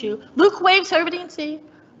behind you. Luke waves so everybody can see.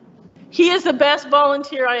 He is the best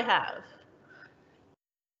volunteer I have.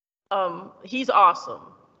 He's awesome.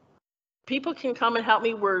 People can come and help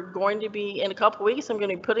me. We're going to be, in a couple weeks, I'm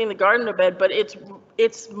going to be putting the garden to bed, but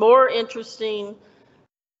it's more interesting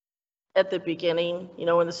at the beginning, in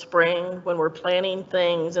the spring when we're planting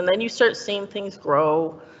things, and then you start seeing things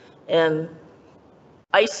grow. And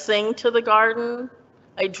I sing to the garden.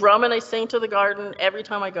 I drum and I sing to the garden every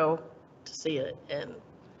time I go to see it, and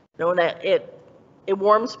knowing that it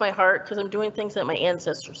warms my heart because I'm doing things that my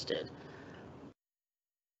ancestors did.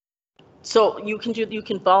 So you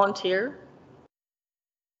can volunteer.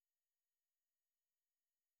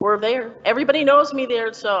 We're there. Everybody knows me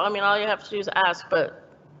there, so all you have to do is ask. But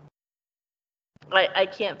I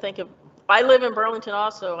can't think of. I live in Burlington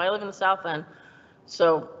also. I live in the South End,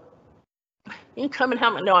 so you can come and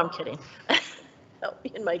help me. No, I'm kidding. Help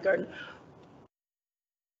me in my garden.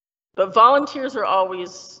 But volunteers are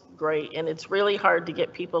always great, and it's really hard to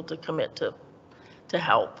get people to commit to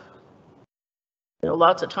help.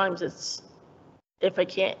 Lots of times it's if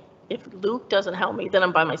Luke doesn't help me, then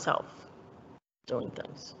I'm by myself doing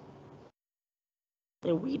things.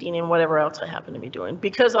 and weeding and whatever else I happen to be doing.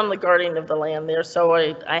 Because I'm the guardian of the land there, so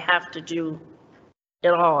I have to do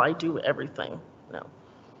it all. I do everything, you know.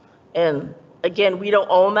 And again, we don't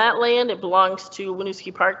own that land. It belongs to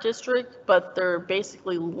Winooski Park District, but they're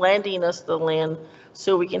basically lending us the land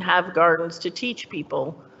so we can have gardens to teach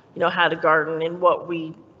people, you know, how to garden and what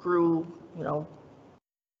we grew, you know,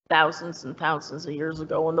 thousands and thousands of years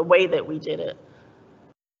ago and the way that we did it.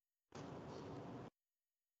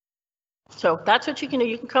 So that's what you can do.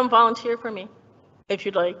 You can come volunteer for me if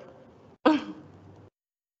you'd like.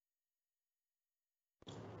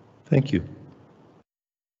 Thank you.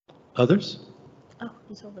 Others? Oh,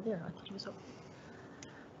 he's over there. I thought he was over.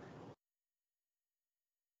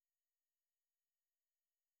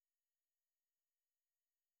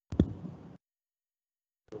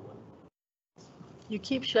 You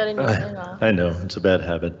keep shutting your thing off. I know, it's a bad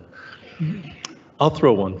habit. I'll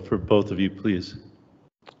throw one for both of you, please.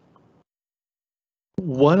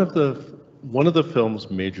 One of the film's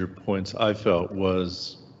major points I felt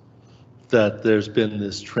was that there's been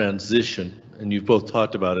this transition, and you've both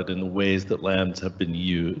talked about it in the ways that lands have been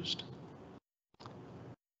used.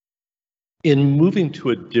 In moving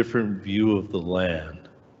to a different view of the land,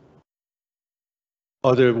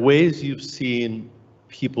 are there ways you've seen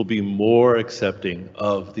people be more accepting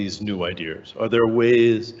of these new ideas? Are there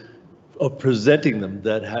ways of presenting them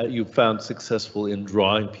that you found successful in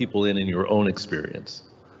drawing people in your own experience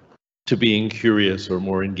to being curious or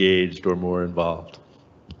more engaged or more involved?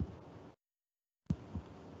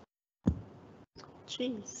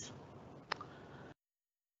 Jeez.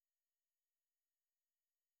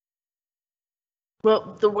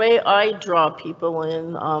 Well, the way I draw people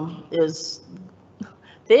in is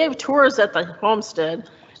they have tours at the homestead,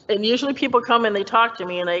 and usually people come and they talk to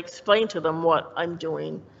me, and I explain to them what I'm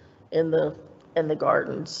doing in the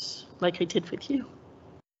gardens, like I did with you.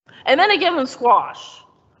 And then I give them squash.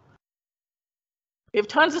 We have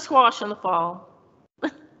tons of squash in the fall,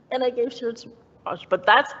 and I gave Stuart some squash. But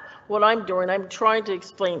that's what I'm doing. I'm trying to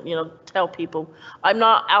explain, you know, tell people. I'm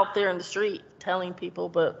not out there in the street telling people,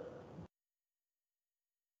 but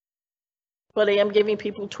I am giving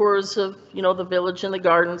people tours of, you know, the village and the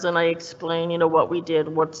gardens, and I explain, you know, what we did,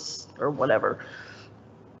 or whatever.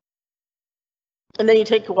 And then you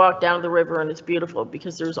take a walk down the river, and it's beautiful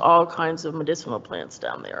because there's all kinds of medicinal plants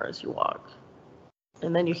down there as you walk.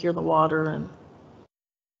 And then you hear the water, and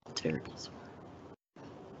it's very peaceful.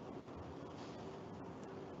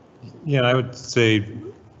 Yeah, I would say,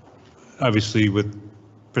 obviously, with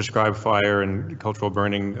prescribed fire and cultural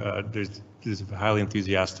burning, there's a highly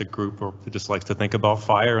enthusiastic group that just likes to think about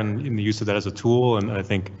fire and the use of that as a tool. And I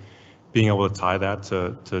think being able to tie that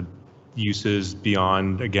to uses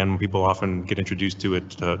beyond, again, when people often get introduced to it,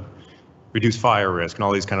 to reduce fire risk and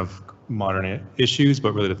all these kind of modern issues,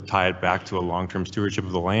 but really to tie it back to a long-term stewardship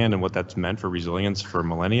of the land and what that's meant for resilience for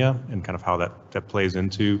millennia and kind of how that plays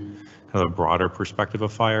into kind of a broader perspective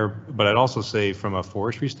of fire. But I'd also say from a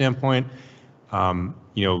forestry standpoint,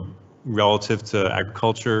 you know, relative to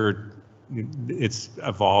agriculture, it's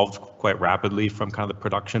evolved quite rapidly from kind of the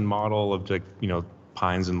production model of, like, you know,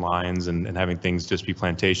 pines and lines and having things just be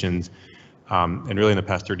plantations. And really in the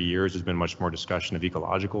past 30 years, there's been much more discussion of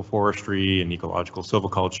ecological forestry and ecological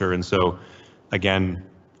silviculture. And so, again,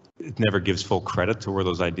 it never gives full credit to where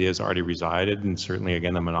those ideas already resided. And certainly,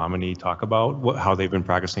 again, the Menominee talk about how they've been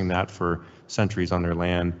practicing that for centuries on their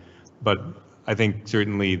land. But I think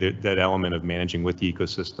certainly that element of managing with the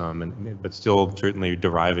ecosystem, but still certainly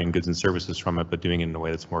deriving goods and services from it, but doing it in a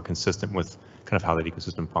way that's more consistent with kind of how that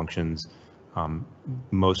ecosystem functions.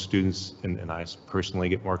 Most students and I personally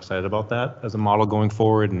get more excited about that as a model going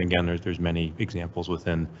forward. And again, there's many examples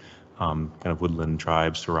within kind of woodland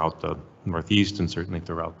tribes throughout the Northeast and certainly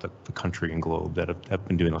throughout the country and globe that have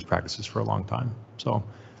been doing those practices for a long time. So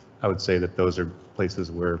I would say that those are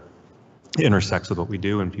places where it intersects with what we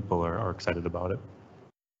do and people are excited about it.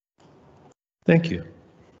 Thank you.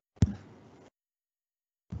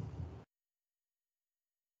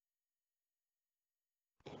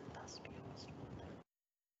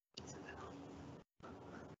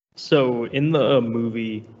 So in the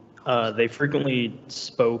movie, they frequently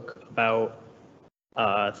spoke about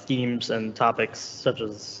themes and topics such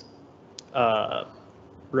as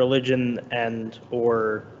religion and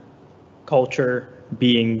or culture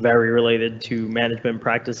being very related to management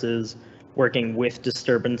practices, working with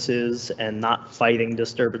disturbances and not fighting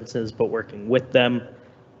disturbances, but working with them.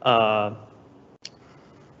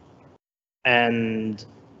 And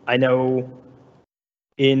I know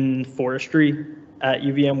in forestry at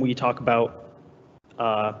UVM, we talk about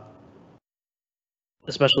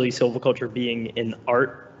especially silviculture being an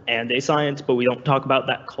art and a science, but we don't talk about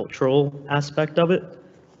that cultural aspect of it.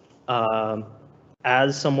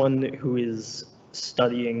 As someone who is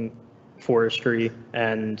studying forestry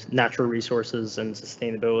and natural resources and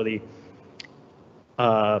sustainability,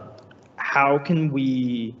 how can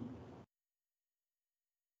we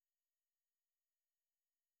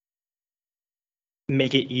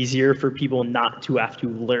make it easier for people not to have to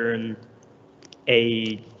learn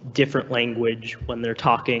a different language when they're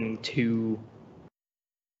talking to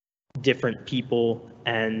different people,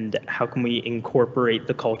 and how can we incorporate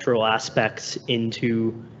the cultural aspects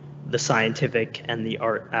into the scientific and the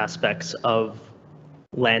art aspects of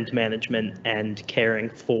land management and caring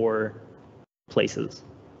for places?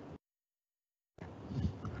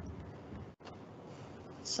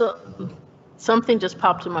 So something just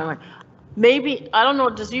popped in my mind. Maybe, I don't know,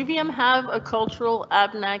 does UVM have a cultural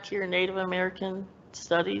Abenaki or Native American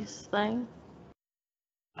studies thing?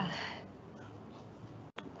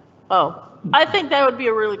 Oh, I think that would be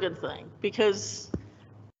a really good thing because,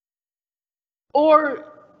 and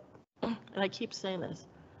I keep saying this,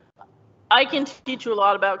 I can teach you a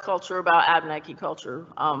lot about culture, about Abenaki culture,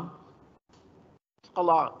 a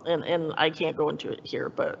lot, and I can't go into it here,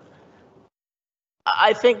 but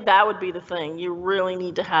I think that would be the thing. You really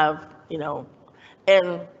need to have,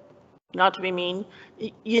 and not to be mean,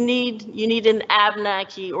 you need an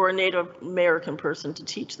Abenaki or a Native American person to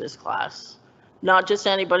teach this class. Not just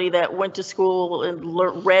anybody that went to school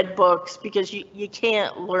and read books, because you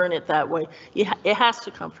can't learn it that way. It has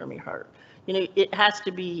to come from your heart. It has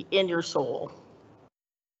to be in your soul.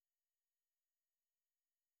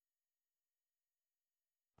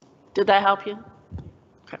 Did that help you?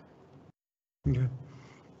 Okay. Yeah.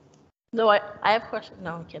 No, I have questions.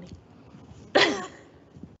 No, I'm kidding.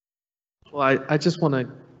 Well, I just want to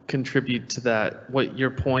contribute to that, your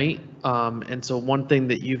point. And so one thing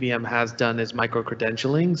that UVM has done is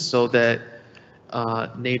micro-credentialing so that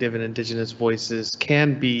Native and Indigenous voices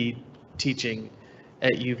can be teaching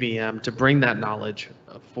at UVM to bring that knowledge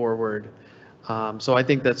forward. So I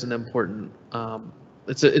think that's an important,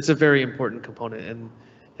 it's a very important component.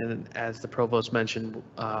 And as the provost mentioned,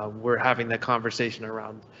 we're having that conversation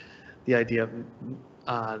around the idea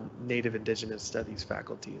of Native Indigenous Studies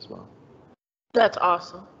faculty as well. That's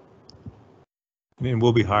awesome. And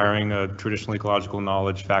we'll be hiring a traditional ecological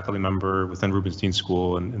knowledge faculty member within Rubenstein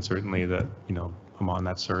School, and certainly that, I'm on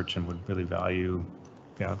that search and would really value,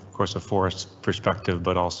 of course, a forest perspective,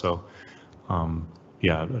 but also,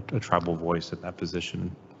 a tribal voice in that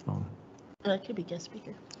position. That could be guest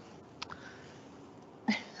speaker.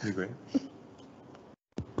 Be great.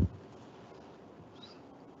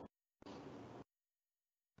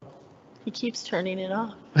 He keeps turning it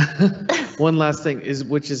off. One last thing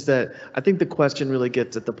which is that I think the question really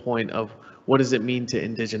gets at the point of what does it mean to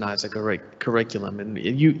indigenize a curriculum? And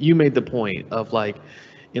you made the point of, like,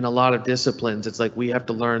 in a lot of disciplines, it's like we have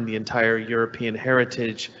to learn the entire European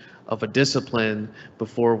heritage of a discipline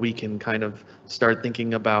before we can kind of start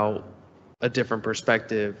thinking about a different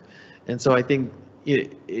perspective. And so I think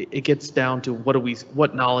it gets down to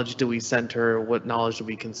what knowledge do we center, what knowledge do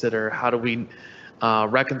we consider, how do we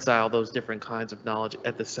reconcile those different kinds of knowledge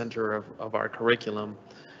at the center of our curriculum.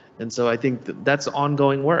 And so I think that's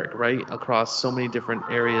ongoing work, right, across so many different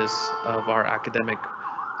areas of our academic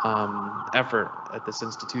effort at this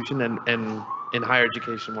institution and in higher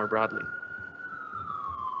education more broadly.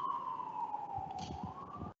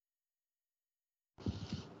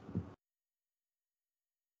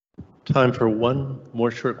 Time for one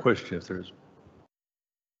more short question, if there's.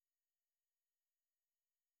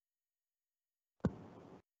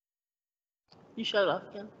 You shut it off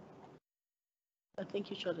again. I think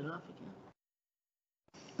you shut it off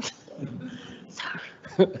again. Sorry.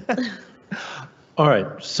 All right,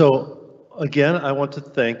 so again, I want to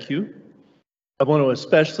thank you. I want to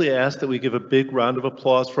especially ask that we give a big round of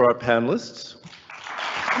applause for our panelists.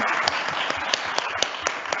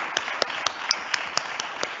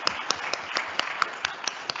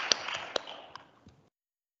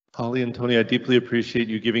 Holly and Tony, I deeply appreciate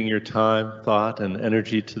you giving your time, thought, and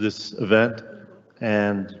energy to this event.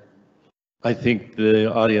 And I think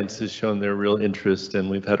the audience has shown their real interest, and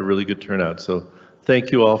we've had a really good turnout. So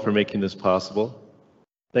thank you all for making this possible.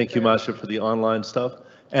 Thank you, Masha, for the online stuff.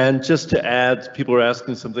 And just to add, people are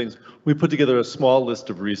asking some things. We put together a small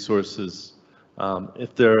list of resources.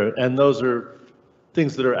 And those are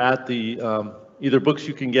things that are at the, either books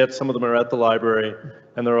you can get, some of them are at the library,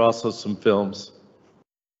 and there are also some films.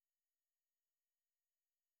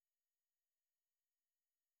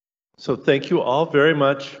 So thank you all very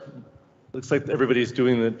much. Looks like everybody's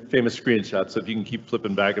doing the famous screenshot, so if you can keep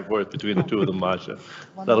flipping back and forth between the two of them, Masha,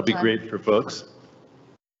 that'll be great for folks.